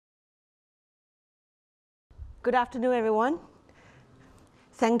Good afternoon, everyone.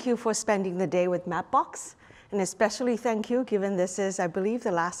 Thank you for spending the day with Mapbox, and especially thank you, given this is, I believe,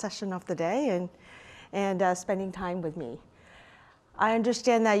 the last session of the day, and spending time with me. I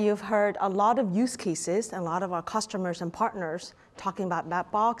understand that you've heard a lot of use cases and a lot of our customers and partners talking about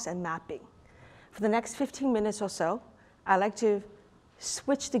Mapbox and mapping. For the next 15 minutes or so, I'd like to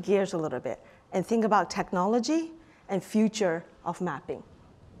switch the gears a little bit and think about technology and future of mapping.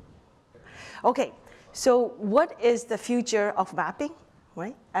 Okay. So what is the future of mapping,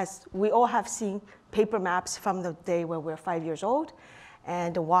 right? As we all have seen paper maps from the day when we're 5 years old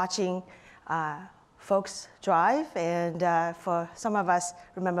and watching folks drive. And for some of us,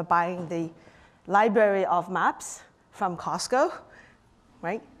 remember buying the library of maps from Costco,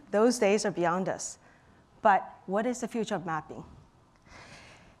 right? Those days are beyond us. But what is the future of mapping?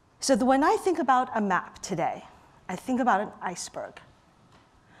 So when I think about a map today, I think about an iceberg.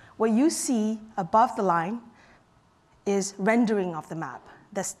 What you see above the line is rendering of the map,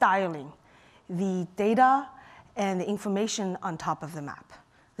 the styling, the data and the information on top of the map,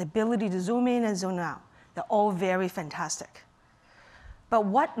 the ability to zoom in and zoom out. They're all very fantastic. But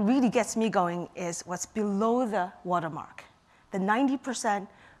what really gets me going is what's below the watermark, the 90%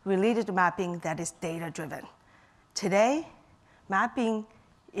 related to mapping that is data-driven. Today, mapping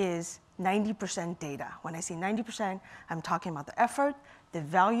is 90% data. When I say 90%, I'm talking about the effort, the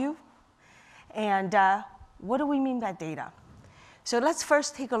value, and what do we mean by data? So let's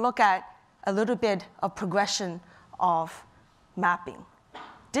first take a look at a little bit of progression of mapping.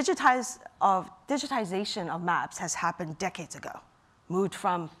 Digitization of maps has happened decades ago, moved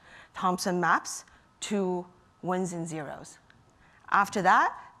from Thompson maps to ones and zeros. After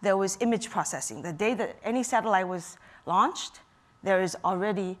that, there was image processing. The day that any satellite was launched, there is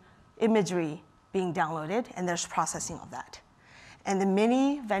already imagery being downloaded, and there's processing of that. And the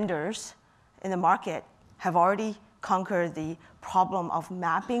many vendors in the market have already conquered the problem of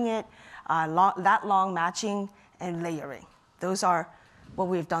mapping it, that long matching and layering. Those are what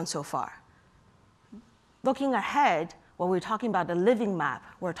we've done so far. Looking ahead, when we're talking about the living map,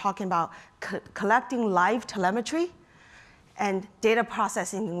 we're talking about collecting live telemetry and data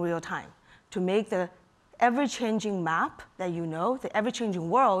processing in real time to make the ever-changing map that you know, the ever-changing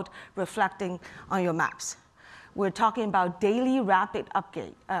world reflecting on your maps. We're talking about daily rapid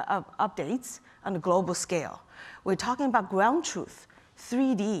updates on a global scale. We're talking about ground truth,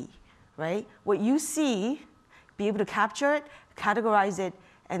 3D, right? What you see, be able to capture it, categorize it,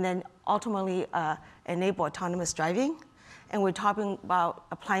 and then ultimately enable autonomous driving. And we're talking about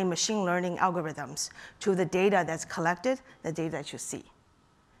applying machine learning algorithms to the data that's collected, the data that you see.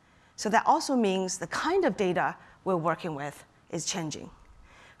 So that also means the kind of data we're working with is changing.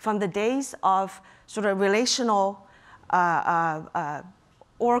 From the days of sort of relational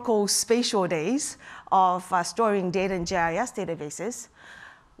Oracle spatial days of storing data in GIS databases,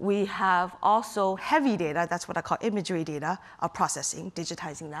 we have also heavy data, that's what I call imagery data, of processing,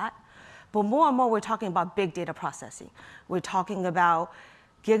 digitizing that. But more and more, we're talking about big data processing. We're talking about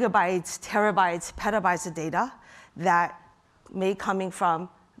gigabytes, terabytes, petabytes of data that may coming from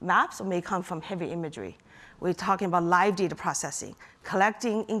maps or may come from heavy imagery. We're talking about live data processing,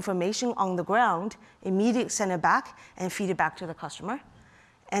 collecting information on the ground, immediately send it back and feed it back to the customer.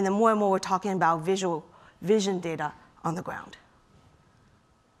 And then more and more, we're talking about vision data on the ground.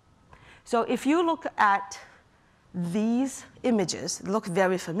 So if you look at these images, look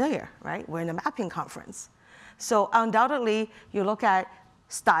very familiar, right? We're in a mapping conference. So undoubtedly, you look at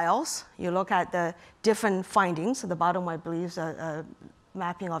styles, you look at the different findings. So the bottom, I believe, is a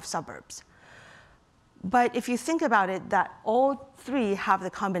mapping of suburbs. But if you think about it, that all three have the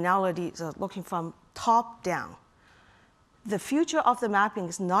commonalities of looking from top down. The future of the mapping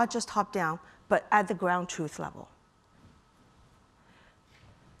is not just top down, but at the ground truth level.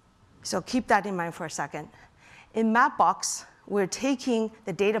 So keep that in mind for a second. In Mapbox, we're taking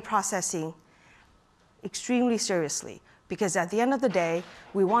the data processing extremely seriously, because at the end of the day,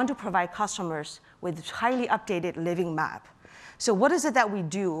 we want to provide customers with highly updated living map. So what is it that we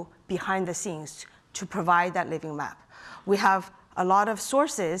do behind the scenes to provide that living map? We have a lot of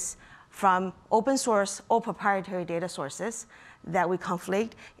sources from open source or proprietary data sources that we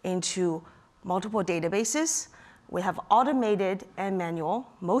conflate into multiple databases. We have automated and manual,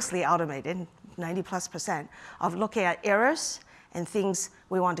 mostly automated, 90+%, of looking at errors and things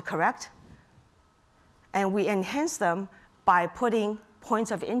we want to correct. And we enhance them by putting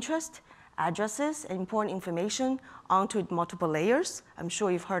points of interest, addresses, and important information onto multiple layers. I'm sure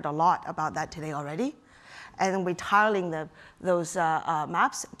you've heard a lot about that today already. And then we're tiling those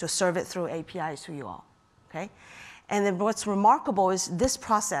maps to serve it through APIs to you all, okay? And then what's remarkable is this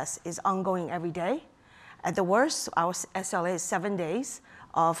process is ongoing every day. At the worst, our SLA is 7 days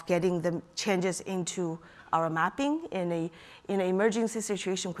of getting the changes into our mapping. In an emergency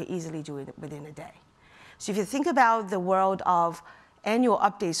situation, we could easily do it within a day. So if you think about the world of annual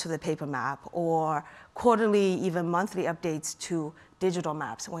updates to the paper map or quarterly, even monthly updates to digital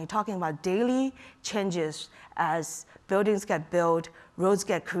maps, when you're talking about daily changes as buildings get built, roads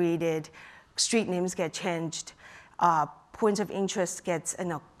get created, street names get changed, points of interest gets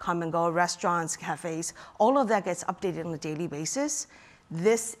come and go, restaurants, cafes, all of that gets updated on a daily basis.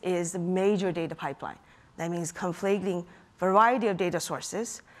 This is a major data pipeline. That means conflating variety of data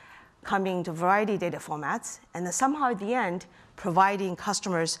sources, coming to variety of data formats, and then somehow at the end, providing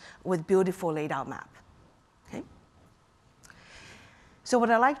customers with beautiful laid out map. Okay? So what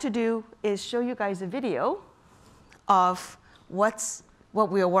I'd like to do is show you guys a video of what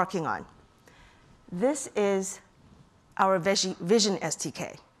we are working on. This is our Vision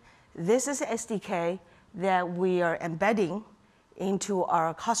SDK. This is an SDK that we are embedding into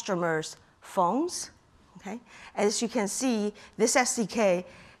our customers' phones. Okay? As you can see, this SDK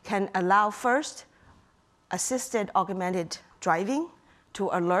can allow first assisted augmented driving to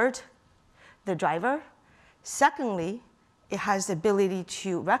alert the driver. Secondly, it has the ability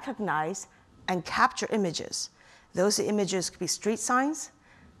to recognize and capture images. Those images could be street signs,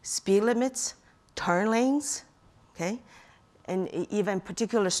 speed limits, turn lanes, okay, and even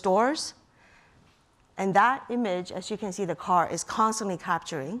particular stores. And that image, as you can see, the car is constantly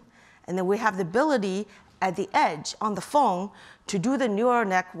capturing. And then we have the ability at the edge on the phone to do the neural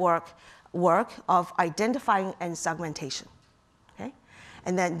network work of identifying and segmentation. Okay?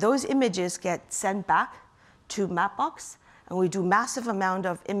 And then those images get sent back to Mapbox, and we do massive amount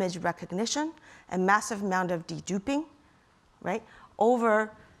of image recognition and massive amount of deduping, right?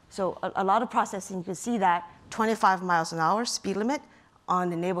 So a lot of processing, you can see that 25 miles an hour speed limit on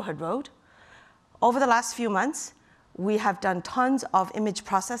the neighborhood road. Over the last few months, we have done tons of image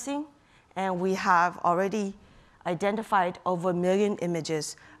processing, and we have already identified over 1 million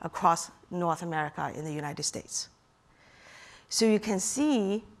images across North America in the United States. So you can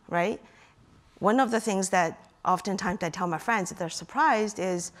see, right, one of the things that oftentimes I tell my friends that they're surprised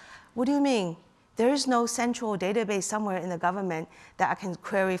is, what do you mean? There is no central database somewhere in the government that I can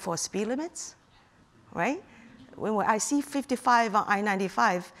query for speed limits, right? When I see 55 on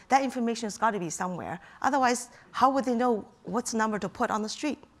I-95, that information has got to be somewhere. Otherwise, how would they know what's the number to put on the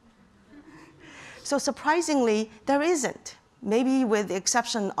street? So surprisingly, there isn't, maybe with the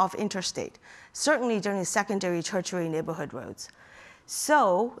exception of interstate, certainly during secondary, tertiary neighborhood roads.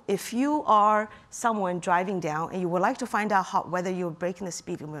 So if you are someone driving down and you would like to find out whether you're breaking the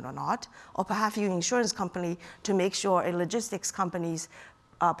speed limit or not, or perhaps you're an insurance company to make sure a logistics company's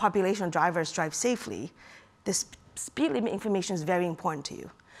population of drivers drive safely, the speed limit information is very important to you.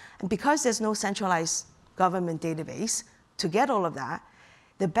 And because there's no centralized government database to get all of that,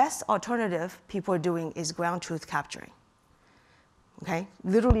 the best alternative people are doing is ground truth capturing. Okay?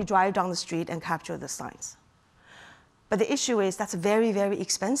 Literally drive down the street and capture the signs. But the issue is that's very, very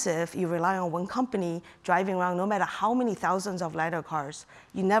expensive. You rely on one company driving around, no matter how many thousands of LiDAR cars,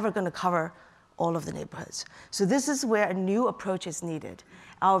 you're never going to cover all of the neighborhoods. So this is where a new approach is needed.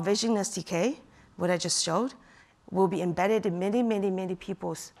 Our Vision SDK, what I just showed, will be embedded in many, many, many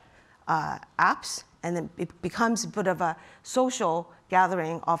people's apps, and then it becomes a bit of a social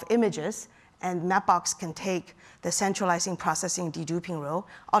gathering of images, and Mapbox can take the centralizing, processing, deduping role,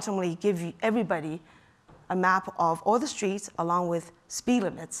 ultimately give everybody a map of all the streets along with speed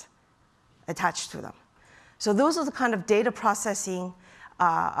limits attached to them. So those are the kind of data processing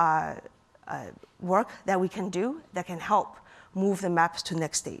work that we can do that can help move the maps to the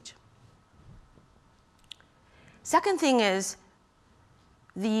next stage. Second thing is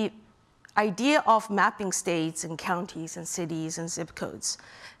the idea of mapping states and counties and cities and zip codes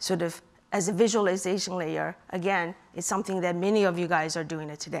sort of as a visualization layer, again, is something that many of you guys are doing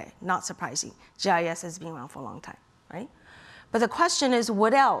it today. Not surprising. GIS has been around for a long time, right? But the question is,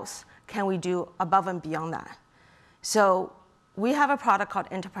 what else can we do above and beyond that? So we have a product called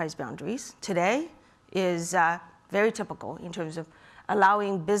Enterprise Boundaries. Today is very typical in terms of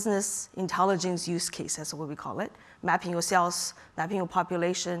allowing business intelligence use case, that's what we call it, mapping your sales, mapping your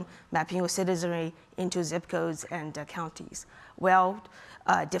population, mapping your citizenry into zip codes and counties. Well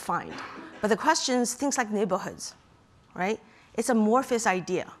defined. But the questions, things like neighborhoods, right? It's a amorphous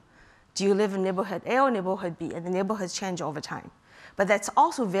idea. Do you live in neighborhood A or neighborhood B? And the neighborhoods change over time. But that's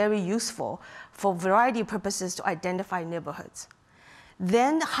also very useful for a variety of purposes to identify neighborhoods.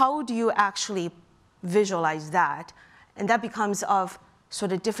 Then how do you actually visualize that? And that becomes of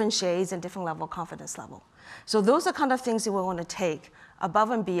sort of different shades and different level of confidence level. So those are kind of things that we want to take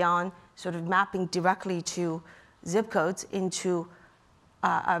above and beyond sort of mapping directly to zip codes into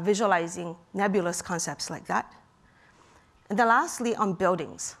visualizing nebulous concepts like that. And then lastly, on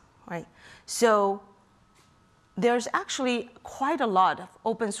buildings, right? So there's actually quite a lot of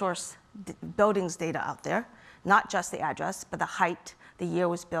open source buildings data out there, not just the address, but the height, the year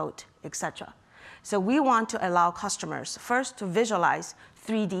was built, et cetera. So we want to allow customers first to visualize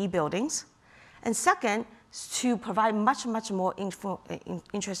 3D buildings, and second, to provide much, much more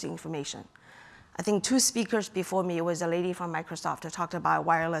interesting information. I think 2 speakers before me was a lady from Microsoft who talked about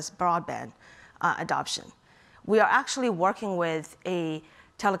wireless broadband adoption. We are actually working with a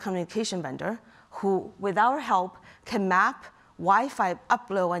telecommunication vendor who, with our help, can map Wi-Fi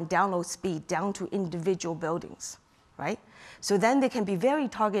upload and download speed down to individual buildings, right? So then they can be very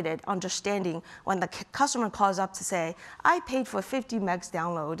targeted, understanding when the customer calls up to say, I paid for 50 megs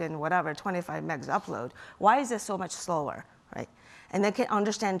download and whatever, 25 megs upload. Why is it so much slower, right? And they can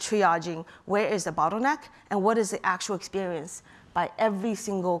understand triaging where is the bottleneck and what is the actual experience by every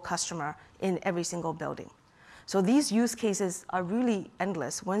single customer in every single building. So these use cases are really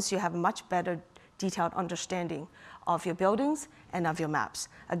endless once you have much better detailed understanding of your buildings and of your maps.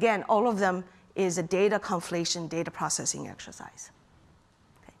 Again, all of them is a data conflation, data processing exercise.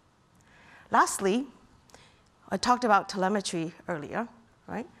 Okay. Lastly, I talked about telemetry earlier,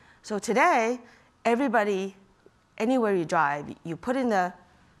 right? So today, everybody, anywhere you drive, you put in the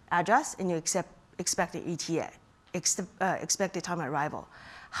address and you expect the ETA, expected time of arrival.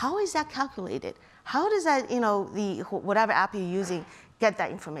 How is that calculated? How does that, whatever app you're using, get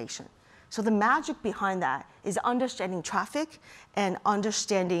that information? So the magic behind that is understanding traffic and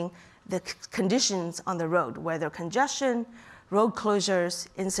understanding the conditions on the road, whether congestion, road closures,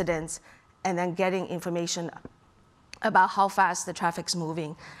 incidents, and then getting information about how fast the traffic's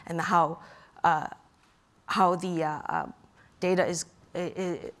moving and how the data is,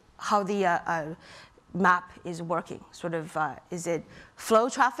 how the map is working. Sort of, is it flow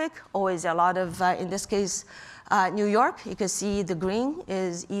traffic, or is it a lot of, in this case, New York, you can see the green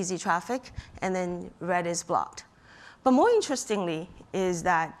is easy traffic, and then red is blocked. But more interestingly is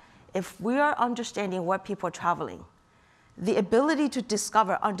that if we are understanding where people are traveling, the ability to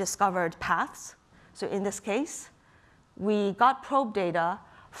discover undiscovered paths, so in this case, we got probe data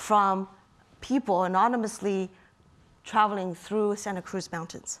from people anonymously traveling through Santa Cruz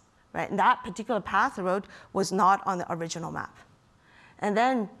Mountains, right? And that particular path, the road, was not on the original map. And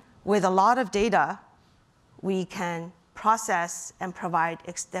then with a lot of data, we can process and provide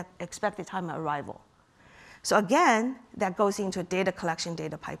expected time of arrival. So again, that goes into a data collection,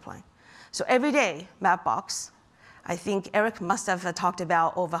 data pipeline. So every day, Mapbox, I think Eric must have talked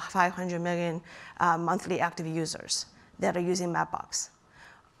about over 500 million monthly active users that are using Mapbox.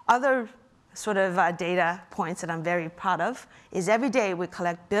 Other sort of data points that I'm very proud of is every day we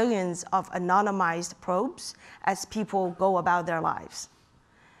collect billions of anonymized probes as people go about their lives.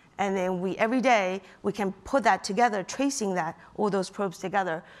 And then every day, we can put that together, tracing that, all those probes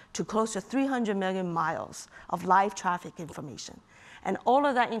together, to close to 300 million miles of live traffic information. And all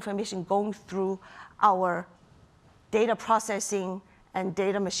of that information going through our data processing and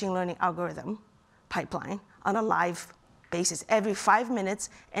data machine learning algorithm pipeline on a live basis. Every 5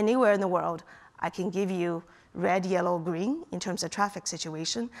 minutes, anywhere in the world, I can give you red, yellow, green in terms of traffic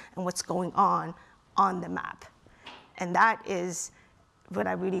situation and what's going on the map. And that is what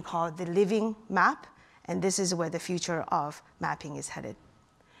I really call the living map, and this is where the future of mapping is headed.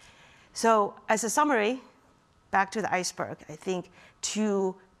 So as a summary, back to the iceberg, I think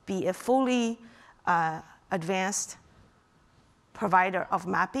to be a fully advanced provider of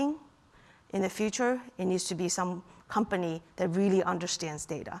mapping in the future, it needs to be some company that really understands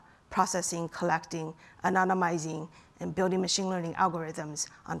data, processing, collecting, anonymizing, and building machine learning algorithms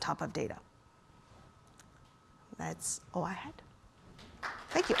on top of data. That's all I had.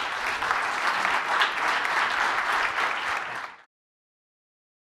 Thank you.